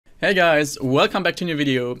Hey guys, welcome back to a new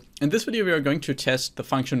video. In this video we are going to test the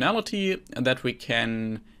functionality that we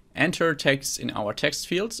can enter text in our text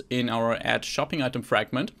fields in our add shopping item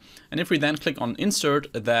fragment. And if we then click on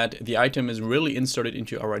insert, that the item is really inserted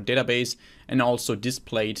into our database and also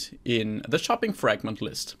displayed in the shopping fragment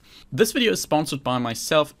list. This video is sponsored by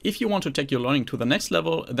myself. If you want to take your learning to the next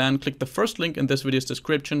level, then click the first link in this video's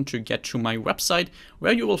description to get to my website,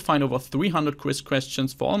 where you will find over 300 quiz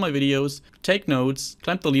questions for all my videos, take notes,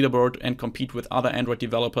 climb the leaderboard and compete with other Android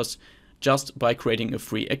developers just by creating a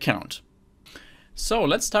free account. So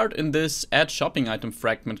let's start in this add shopping item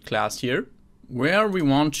fragment class here, where we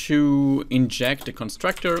want to inject a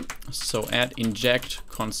constructor. So add inject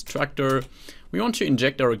constructor. We want to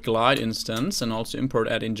inject our glide instance and also import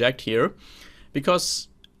add inject here, because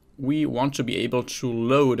we want to be able to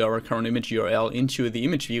load our current image URL into the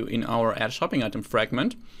image view in our add shopping item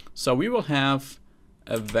fragment. So we will have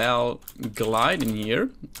a val glide in here,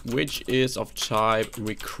 which is of type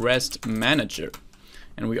request manager.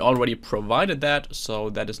 And we already provided that, so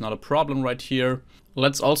that is not a problem right here.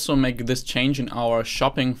 Let's also make this change in our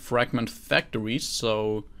shopping fragment factory,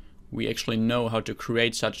 so we actually know how to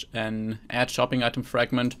create such an add shopping item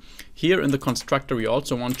fragment. Here in the constructor we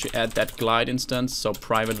also want to add that glide instance, so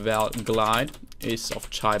private val glide is of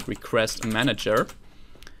type request manager.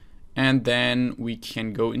 And then we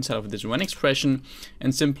can go inside of this when expression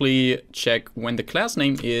and simply check when the class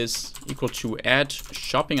name is equal to add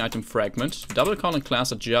shopping item fragment, double colon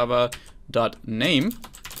class at java.name.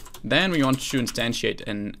 Then we want to instantiate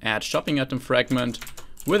an add shopping item fragment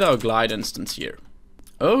with our glide instance here.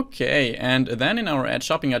 Okay, and then in our add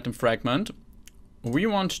shopping item fragment, we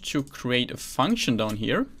want to create a function down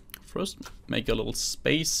here. First, make a little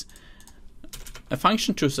space. A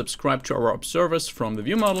function to subscribe to our observers from the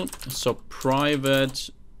view model. So private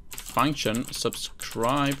function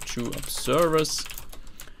subscribe to observers.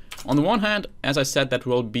 On the one hand, as I said, that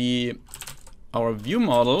will be our view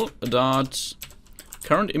model dot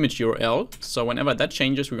current image URL. So whenever that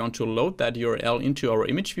changes, we want to load that URL into our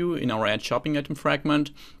image view in our add shopping item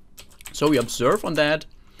fragment. So we observe on that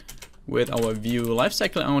with our view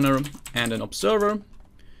lifecycle owner and an observer.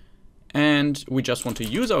 And we just want to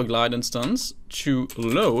use our glide instance to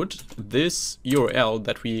load this URL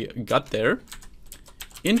that we got there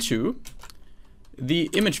into the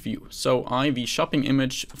image view. So IV shopping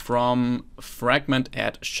image from fragment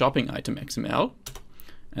add shopping item XML.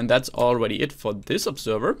 And that's already it for this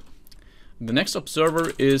observer. The next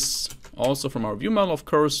observer is also from our view model, of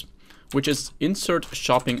course, which is insert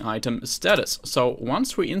shopping item status. So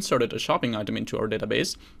once we inserted a shopping item into our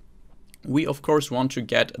database, we of course want to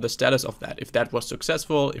get the status of that, if that was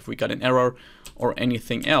successful, if we got an error or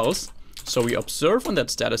anything else. So we observe on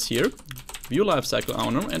that status here, view lifecycle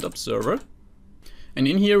owner and observer. And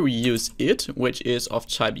in here we use it, which is of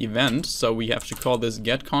type event. So we have to call this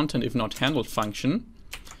get content if not handled function.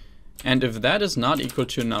 And if that is not equal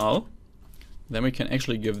to null, then we can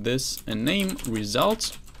actually give this a name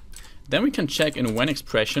result. Then we can check in when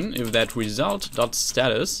expression if that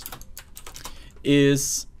result.status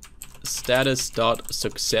is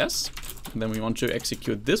status.success. Then we want to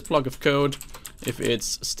execute this block of code. If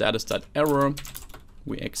it's status.error,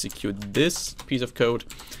 we execute this piece of code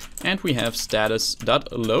and we have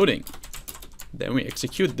status.loading. Then we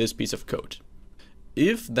execute this piece of code.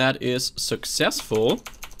 If that is successful,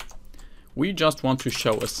 we just want to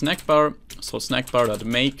show a snack bar. So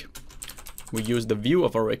snackbar.make, we use the view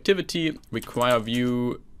of our activity, require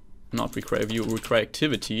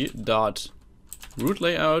activity dot root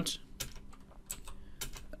layout.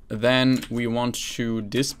 Then we want to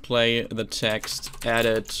display the text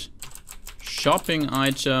added shopping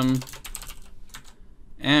item,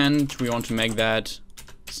 and we want to make that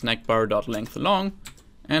snackbar.length long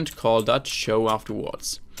and call that show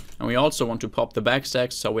afterwards. And we also want to pop the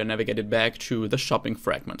backstack, so we're navigated back to the shopping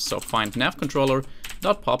fragment. So find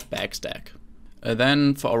navcontroller.pop backstack.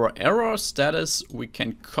 Then for our error status, we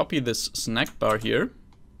can copy this snack bar here,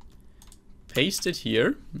 paste it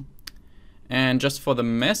here. And just for the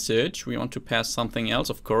message, we want to pass something else,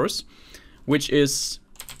 of course, which is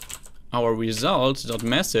our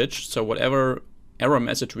result.message. So whatever error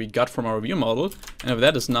message we got from our view model. And if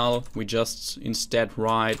that is null, we just instead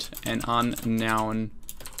write an unknown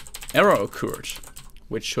error occurred,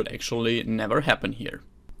 which should actually never happen here.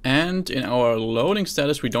 And in our loading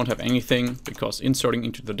status, we don't have anything because inserting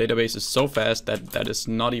into the database is so fast that that is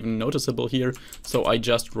not even noticeable here. So I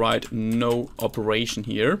just write no operation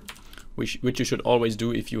here, which you should always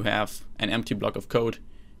do if you have an empty block of code,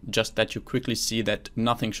 just that you quickly see that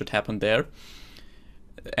nothing should happen there.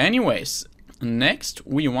 Anyways, next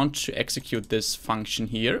we want to execute this function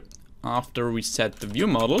here, after we set the view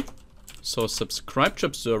model, so subscribe to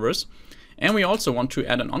observers. And we also want to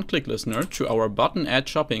add an on-click listener to our button add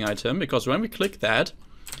shopping item, because when we click that,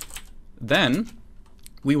 then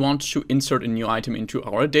we want to insert a new item into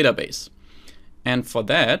our database. And for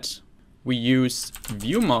that, we use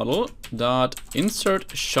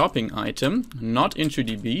viewModel.insert shopping item, not into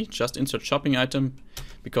DB, just insert shopping item,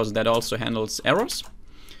 because that also handles errors.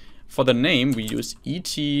 For the name, we use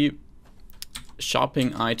et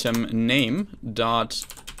shopping item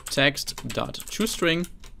name.text.toString.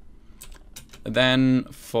 Then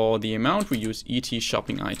for the amount, we use et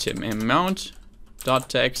shopping item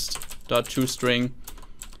amount.text.toString.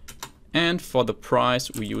 And for the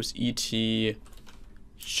price, we use et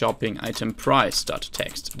shopping item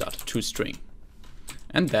price.text.toString.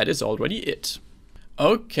 And that is already it.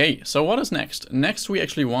 Okay, so what is next? Next, we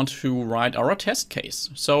actually want to write our test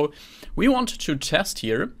case. So we want to test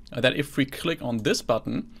here that if we click on this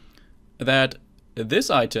button, that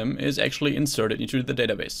this item is actually inserted into the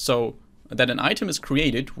database. So that an item is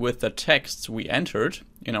created with the texts we entered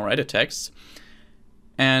in our edit texts,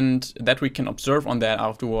 and that we can observe on that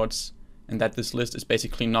afterwards, and that this list is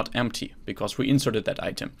basically not empty because we inserted that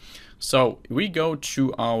item. So we go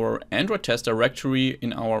to our Android test directory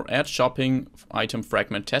in our add shopping item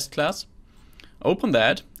fragment test class, open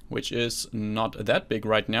that, which is not that big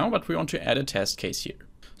right now, but we want to add a test case here.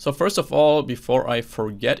 So first of all, before I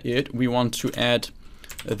forget it, we want to add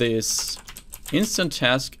this instant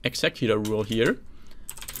task executor rule here,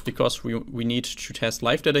 because we need to test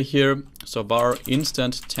live data here. So var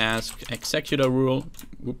instant task executor rule,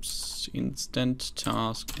 instant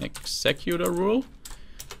task executor rule,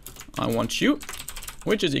 I want you,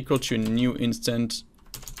 which is equal to new instant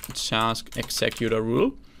task executor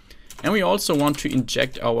rule. And we also want to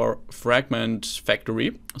inject our fragment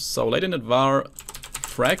factory. So latent var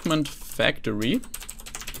fragment factory,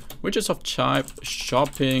 which is of type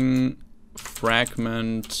shopping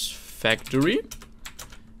fragment factory,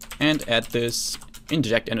 and add this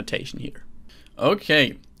inject annotation here.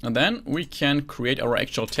 Okay, and then we can create our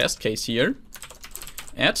actual test case here.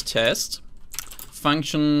 Add test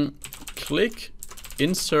function click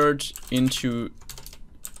insert into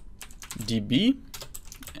DB,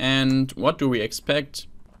 and what do we expect?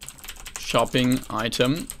 Shopping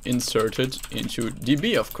item inserted into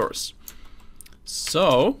DB, of course.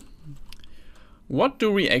 So what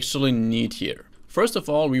do we actually need here? First of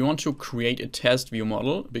all, we want to create a test view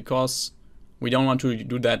model, because we don't want to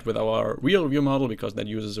do that with our real view model because that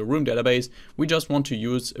uses a room database. We just want to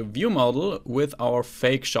use a view model with our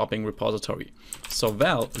fake shopping repository. So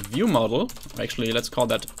val view model, actually let's call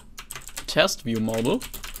that test view model,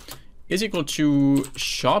 is equal to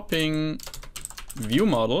shopping view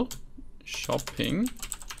model,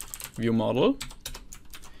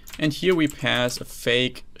 and here we pass a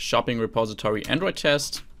fake shopping repository Android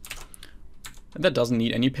test that doesn't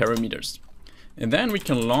need any parameters. And then we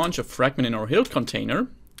can launch a fragment in our Hilt container.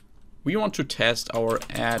 We want to test our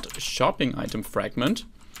add shopping item fragment,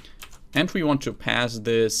 and we want to pass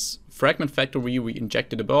this fragment factory we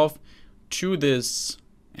injected above to this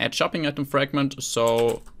add shopping item fragment.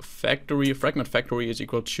 So fragment factory is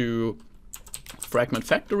equal to fragment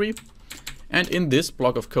factory. And in this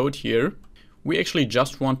block of code here, we actually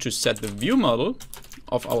just want to set the view model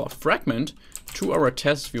of our fragment to our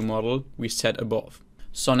test view model we set above.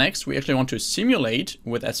 So next, we actually want to simulate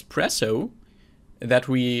with Espresso that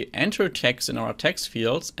we enter text in our text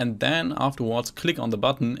fields and then afterwards click on the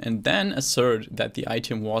button and then assert that the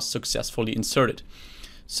item was successfully inserted.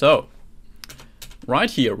 So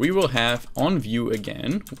right here, we will have on view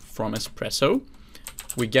again from Espresso.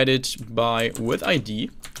 We get it by with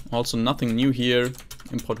ID, also nothing new here,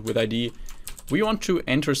 import with ID. We want to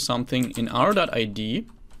enter something in r.id,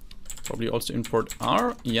 probably also import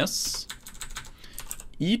r, yes,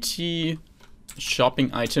 et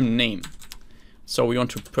shopping item name. So we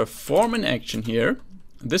want to perform an action here.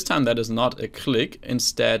 This time that is not a click,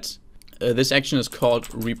 instead this action is called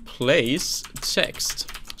replace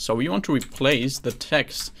text. So we want to replace the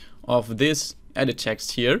text of this edit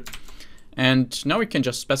text here. And now we can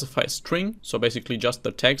just specify a string, so basically just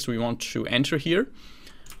the text we want to enter here,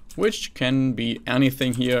 which can be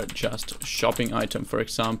anything here, just shopping item, for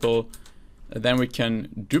example. Then we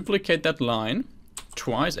can duplicate that line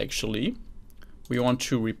twice actually. We want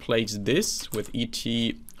to replace this with et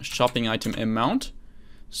shopping item amount.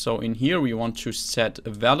 So in here we want to set a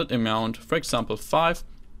valid amount, for example 5,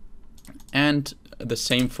 and the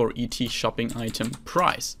same for et shopping item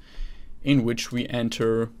price, in which we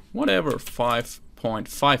enter whatever,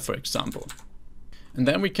 5.5 for example. And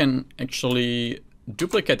then we can actually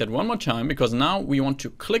duplicate that one more time, because now we want to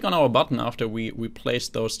click on our button after we place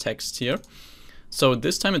those texts here. So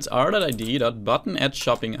this time it's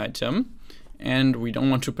r.id.button@shopping_item, and we don't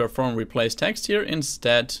want to perform replace text here.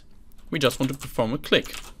 Instead, we just want to perform a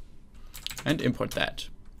click and import that.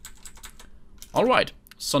 All right,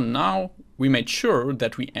 so now we made sure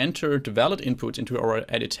that we entered valid inputs into our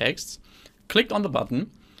edit texts, clicked on the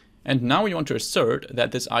button, and now we want to assert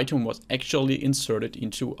that this item was actually inserted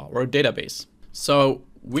into our database. So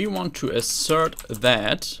we want to assert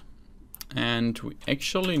that, and we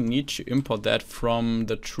actually need to import that from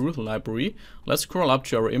the truth library. Let's scroll up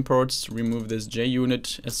to our imports, remove this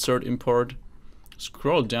JUnit assert import,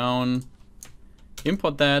 scroll down,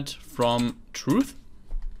 import that from truth.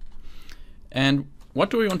 And what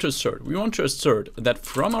do we want to assert? We want to assert that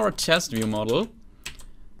from our test view model,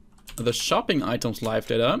 the shopping items live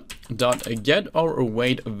data dot get or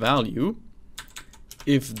await value,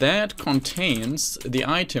 if that contains the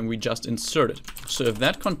item we just inserted. So if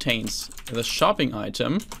that contains the shopping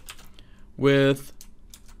item with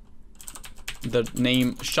the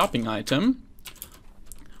name shopping item,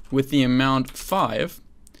 with the amount 5,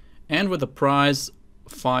 and with the price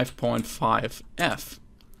 5.5f.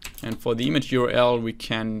 And for the image URL, we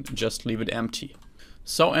can just leave it empty.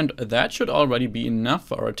 So, and that should already be enough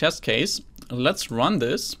for our test case. Let's run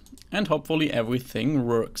this, and hopefully everything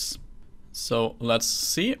works. So let's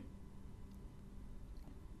see.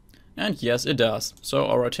 And yes, it does. So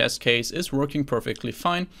our test case is working perfectly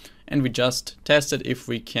fine, and we just tested if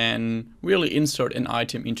we can really insert an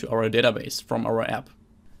item into our database from our app.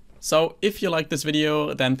 So if you like this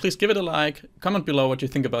video, then please give it a like, comment below what you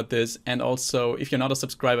think about this, and also if you're not a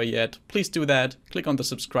subscriber yet, please do that. Click on the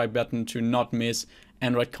subscribe button to not miss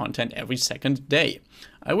Android content every second day.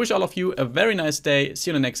 I wish all of you a very nice day.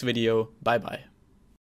 See you in the next video. Bye bye.